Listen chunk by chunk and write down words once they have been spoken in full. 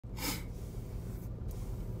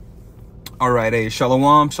All right, hey,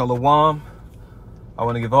 shalom, shalom. I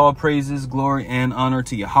want to give all praises, glory, and honor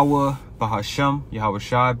to Yahweh, Bahashem, Yahweh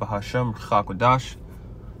Shai, Bahashem, Chakwadash.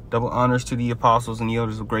 Double honors to the apostles and the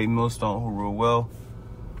elders of Great Millstone who rule well.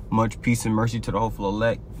 Much peace and mercy to the hopeful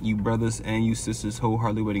elect, you brothers and you sisters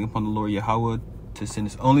wholeheartedly waiting upon the Lord Yahweh to send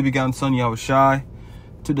his only begotten Son, Yahweh Shai,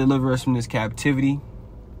 to deliver us from this captivity.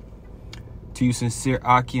 To you sincere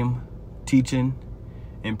Akim, teaching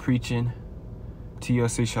and preaching. To you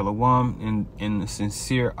say shalom in the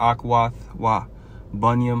sincere Akwath wa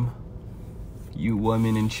Bunyam, you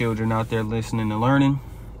women and children out there listening and learning.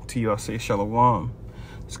 To you say shalom.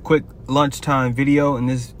 It's a quick lunchtime video, and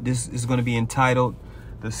this is going to be entitled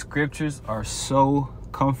 "The Scriptures Are So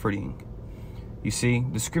Comforting." You see,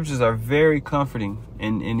 the scriptures are very comforting,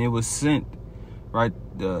 and it was sent, right?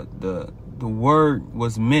 The word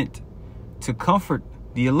was meant to comfort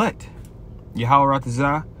the elect. Yahweh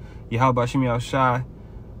Ratazah, Yahweh Bashim Yahushai,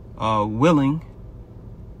 willing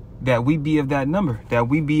that we be of that number, that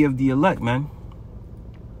we be of the elect, man.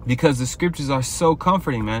 Because the scriptures are so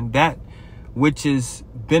comforting, man. That which is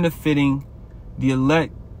benefiting the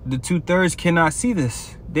elect, the 2/3 cannot see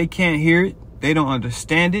this. They can't hear it. They don't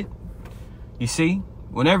understand it. You see,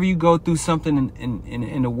 whenever you go through something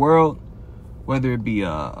in the world, whether it be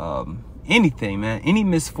anything, man, any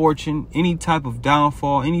misfortune, any type of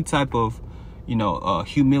downfall, any type of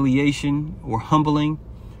humiliation or humbling,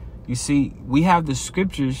 you see, we have the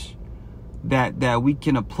scriptures that we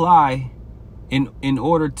can apply in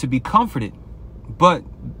order to be comforted. But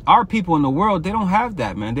our people in the world, they don't have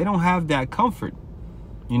that, man. They don't have that comfort.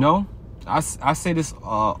 I say this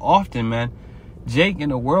often, man. Jake, in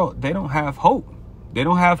the world, they don't have hope. They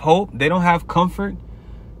don't have hope. They don't have comfort.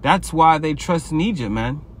 That's why they trust in Egypt,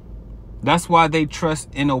 man. That's why they trust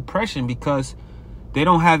in oppression, because they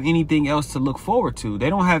don't have anything else to look forward to. They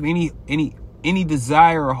don't have any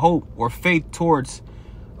desire or hope or faith towards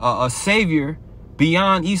a savior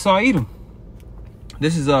beyond Esau Edom.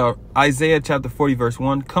 This is Isaiah chapter 40, verse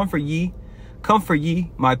 1. Comfort ye,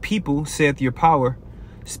 my people, saith your power.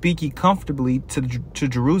 Speak ye comfortably to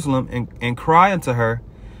Jerusalem, and cry unto her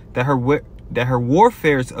that her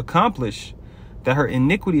warfare is accomplished, that her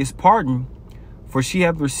iniquity is pardoned, for she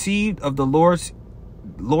hath received of the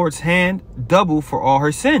Lord's hand double for all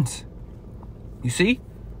her sins. You see?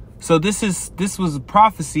 So this was a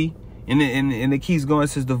prophecy, and it keeps going. It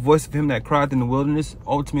says, the voice of him that cried in the wilderness.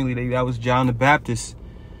 Ultimately, that was John the Baptist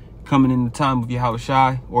coming in the time of Yahweh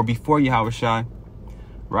Shai, or before Yahweh Shai,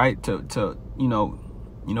 right? To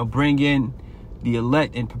bring in the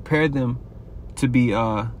elect and prepare them to be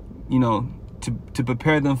to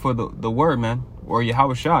prepare them for the word, man, or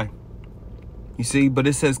Yahweh Shai. You see, but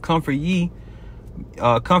it says, comfort ye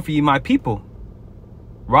my people.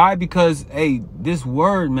 Right? Because, hey, this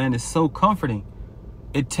word, man, is so comforting.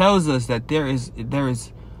 It tells us that there is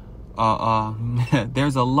there's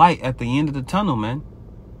a light at the end of the tunnel, man.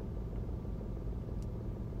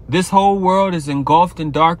 This whole world is engulfed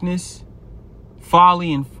in darkness,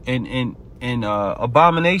 folly, and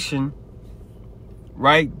abomination,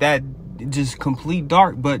 right? That just complete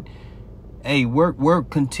dark. But hey, we're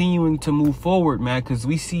continuing to move forward, man, because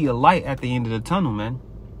we see a light at the end of the tunnel, man.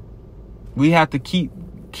 We have to keep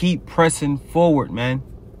pressing forward, man.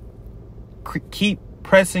 Keep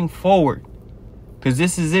pressing forward, because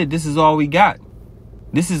this is it. This is all we got.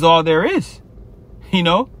 This is all there is.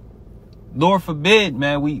 Lord forbid,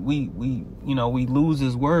 man, we lose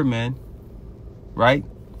his word, man. Right?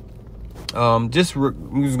 I'm just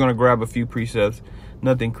gonna grab a few precepts.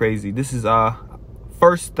 Nothing crazy. This is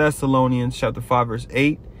 1 Thessalonians chapter 5, verse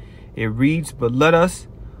 8. It reads, but let us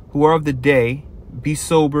who are of the day be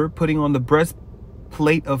sober, putting on the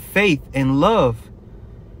breastplate of faith and love,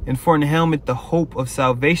 and for an helmet the hope of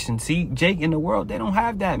salvation. See, Jake, in the world, they don't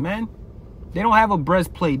have that, man. They don't have a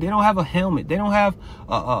breastplate. They don't have a helmet. They don't have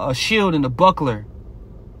a shield and a buckler.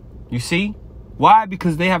 You see? Why?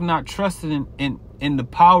 Because they have not trusted in the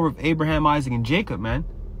power of Abraham, Isaac, and Jacob, man.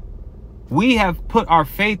 We have put our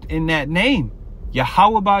faith in that name,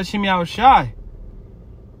 Yahweh Ba'ashim Yahushai.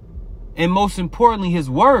 And most importantly, his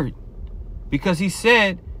word. Because he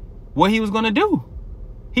said what he was going to do.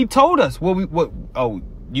 He told us you're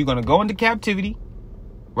going to go into captivity,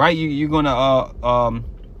 right? You're going to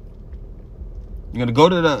go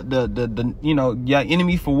to the your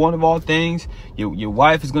enemy for one of all things. Your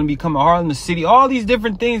wife is going to become a harlot in the city. All these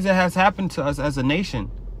different things that has happened to us as a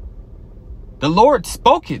nation. The Lord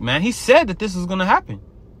spoke it, man. He said that this is going to happen.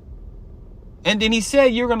 And then he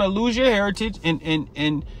said you're going to lose your heritage, and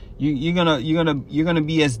you're gonna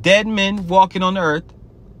be as dead men walking on the earth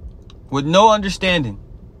with no understanding.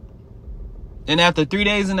 And after 3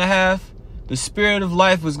 days and a half, the spirit of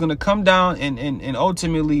life was going to come down and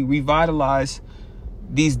ultimately revitalize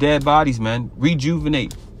these dead bodies, man.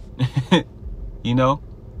 Rejuvenate, you know,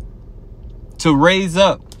 to raise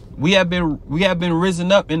up. We have been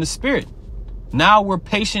risen up in the spirit. Now we're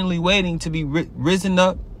patiently waiting to be risen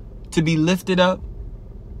up, to be lifted up,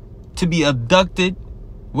 to be abducted,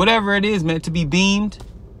 whatever it is, man, to be beamed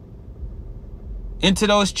into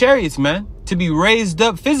those chariots, man, to be raised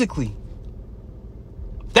up physically.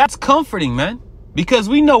 That's comforting, man, because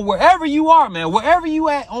we know wherever you are, man, wherever you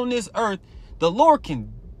at on this earth, the Lord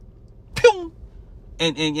can pew,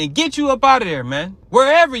 and get you up out of there, man.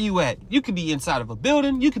 Wherever you at, you could be inside of a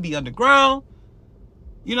building, you could be underground.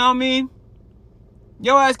 You know what I mean?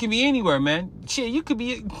 Your ass can be anywhere, man. Shit, you could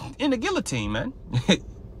be in the guillotine, man.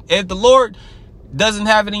 If the Lord doesn't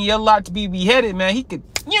have it in your lot to be beheaded, man, he could,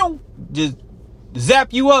 just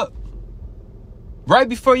zap you up right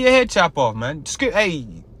before your head chop off, man. Hey,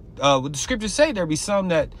 what the scriptures say, there be some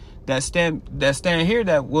that stand here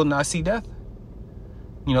that will not see death.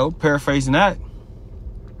 You know, paraphrasing that.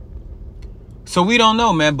 So we don't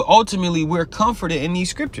know, man, but ultimately we're comforted in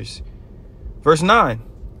these scriptures. Verse 9.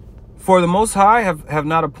 For the Most High have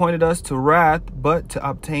not appointed us to wrath, but to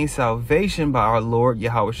obtain salvation by our Lord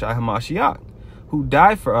Yahushua HaMashiach, who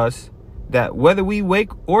died for us, that whether we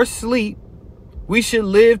wake or sleep, we should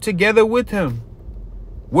live together with him.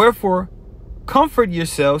 Wherefore, comfort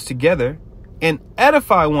yourselves together and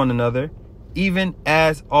edify one another, even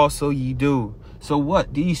as also ye do. So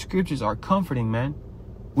what? These scriptures are comforting, man.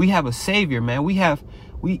 We have a savior, man.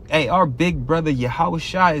 Hey, our big brother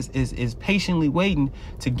Yahushua is patiently waiting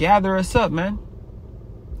to gather us up, man.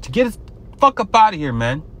 To get us fuck up out of here,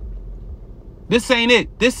 man. This ain't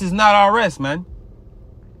it. This is not our rest, man.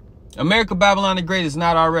 America Babylon the Great is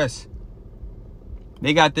not our rest.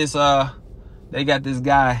 They got this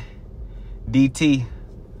guy, DT,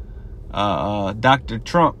 Dr.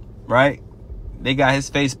 Trump, right? They got his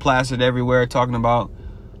face plastered everywhere talking about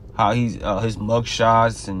how he's his mug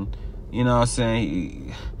shots and, you know what I'm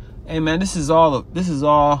saying? Hey, man, this is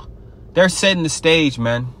all, they're setting the stage,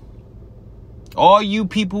 man. All you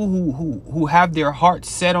people who have their hearts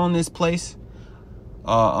set on this place,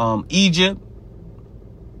 Egypt,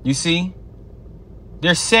 you see,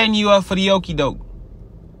 they're setting you up for the okie doke.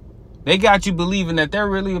 They got you believing that they're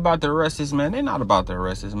really about to arrest this man. They're not about to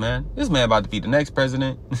arrest this man. This man about to be the next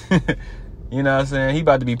president. You know what I'm saying? He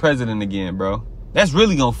about to be president again, bro. That's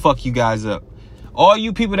really gonna fuck you guys up. All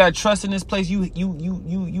you people that trust in this place,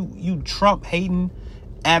 you Trump hating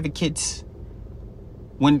advocates.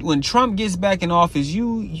 When Trump gets back in office,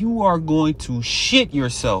 you are going to shit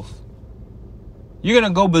yourself. You're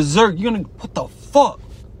gonna go berserk. You're gonna, what the fuck?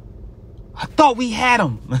 I thought we had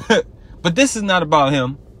him. But this is not about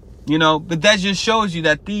him, you know. But that just shows you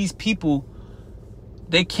that these people,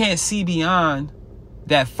 they can't see beyond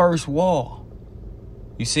that first wall.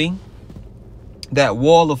 You see? That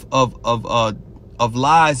wall of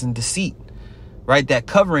lies and deceit, right? That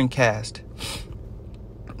covering cast.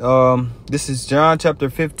 This is John chapter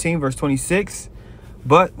 15, verse 26.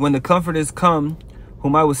 But when the Comforter is come,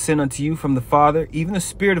 whom I will send unto you from the Father, even the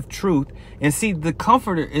Spirit of truth. And see, the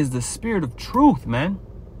Comforter is the Spirit of truth, man.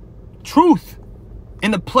 Truth.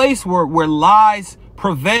 In the place where lies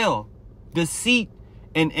prevail, deceit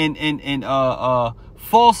and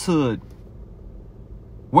falsehood,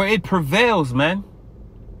 where it prevails, man.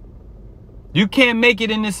 You can't make it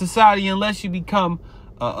in this society unless you become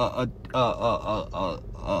a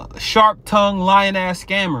sharp-tongued, lion-ass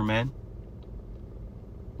scammer, man.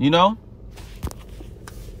 You know?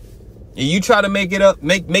 And you try to make it up,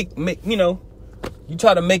 make, you know, you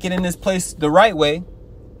try to make it in this place the right way.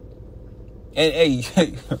 And, hey,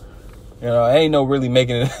 you know, I ain't no really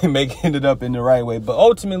making it up in the right way. But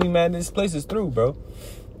ultimately, man, this place is through, bro.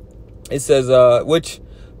 It says, which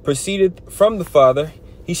proceeded from the Father,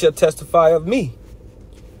 he shall testify of me.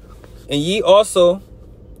 And ye also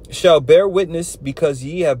shall bear witness, because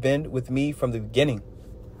ye have been with me from the beginning.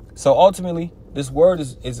 So ultimately, this word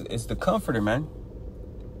is the Comforter, man.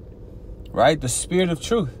 Right? The Spirit of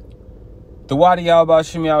truth. The Wadi Yahweh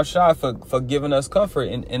Shem Yahushua for giving us comfort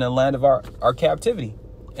in the land of our captivity.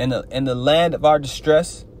 In the land of our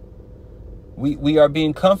distress, we are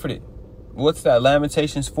being comforted. What's that?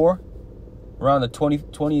 Lamentations 4? Around the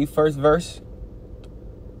 21st verse.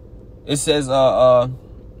 It says,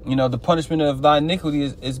 you know, the punishment of thy iniquity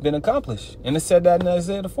is been accomplished. And it said that in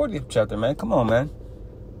Isaiah the 40th chapter, man. Come on, man.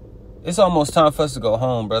 It's almost time for us to go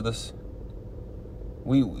home, brothers.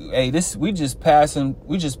 We just passing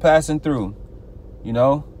through. You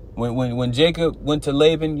know, when Jacob went to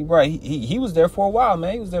Laban, right, he was there for a while,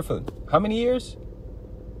 man. He was there for how many years?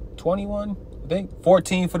 21? I think think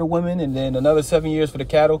 14 for the women, and then another 7 years for the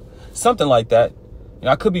cattle, something like that.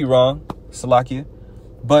 I could be wrong, Salakia,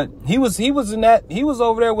 but he was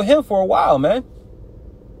over there with him for a while, man.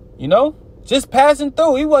 Just passing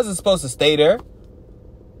through. He wasn't supposed to stay there,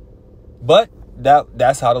 but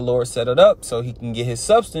that's how the Lord set it up, so he can get his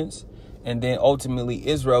substance, and then ultimately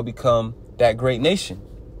Israel become that great nation.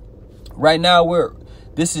 Right now,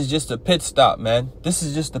 this is just a pit stop, man. This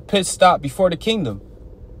is just a pit stop before the kingdom.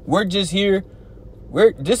 We're just here.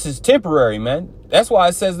 This is temporary, man. That's why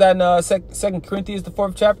it says that in 2 Corinthians, the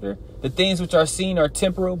 4th chapter, the things which are seen are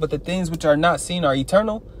temporal, but the things which are not seen are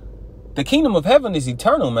eternal. The kingdom of heaven is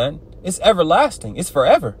eternal, man. It's everlasting. It's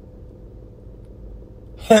forever.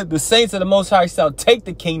 The saints of the Most High shall take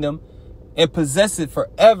the kingdom and possess it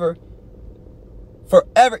forever.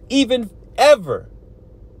 Forever, even ever.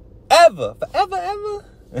 Ever. Forever,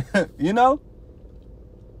 ever.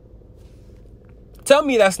 Tell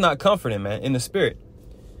me that's not comforting, man, in the spirit.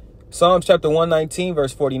 Psalms chapter 119,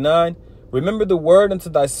 verse 49. Remember the word unto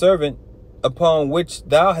thy servant, upon which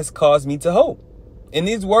thou hast caused me to hope. And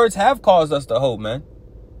these words have caused us to hope, man.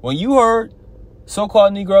 When you heard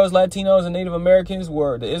so-called Negroes, Latinos, and Native Americans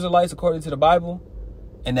were the Israelites according to the Bible,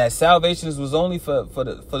 and that salvation was only for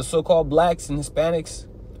the so-called blacks and Hispanics,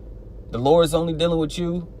 the Lord is only dealing with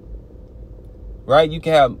you, right? You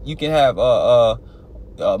can have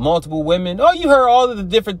multiple women. Oh, you heard all of the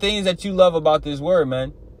different things that you love about this word,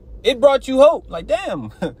 man. It brought you hope. Like,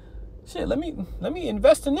 damn, shit. Let me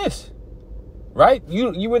invest in this, right?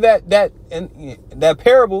 You were that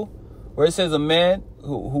parable where it says a man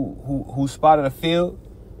who spotted a field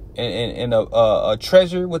and a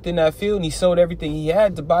treasure within that field, and he sold everything he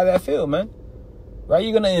had to buy that field, man. Right?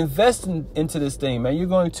 You're gonna invest into this thing, man. You're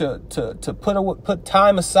going to put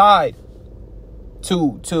time aside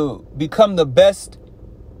to become the best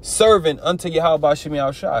servant unto Yahweh Shem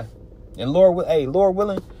Yahushai. And Lord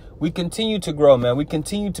willing, we continue to grow, man. We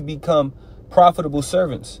continue to become profitable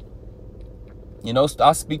servants.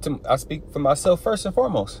 I speak for myself first and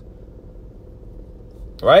foremost.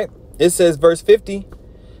 Right? It says, verse 50,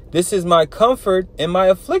 this is my comfort in my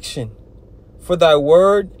affliction, for thy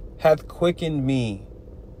word hath quickened me.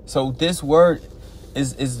 So this word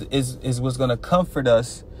is what's going to comfort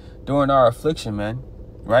us during our affliction, man.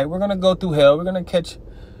 Right? We're going to go through hell. We're going to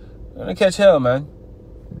catch hell, man.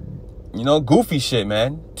 Goofy shit,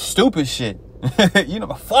 man. Stupid shit.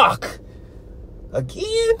 Fuck.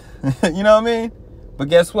 Again? You know what I mean? But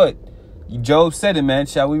guess what? Job said it, man.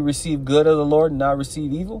 Shall we receive good of the Lord and not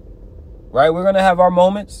receive evil? Right? We're going to have our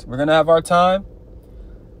moments. We're going to have our time.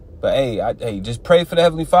 But hey, just pray for the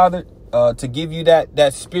Heavenly Father to give you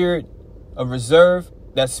that spirit of reserve,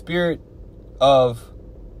 that spirit of,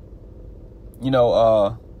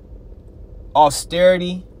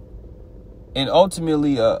 austerity, and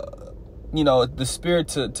ultimately, the spirit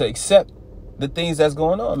to accept the things that's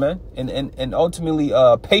going on, man, and ultimately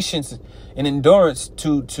patience and endurance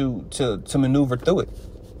to maneuver through it,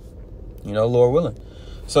 Lord willing.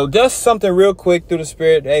 So just something real quick through the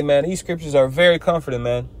spirit. Hey, man, these scriptures are very comforting,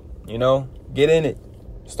 man. Get in it,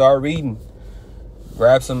 start reading,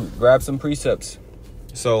 grab some precepts.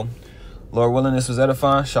 So Lord willing, this was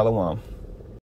edifying. Shalom.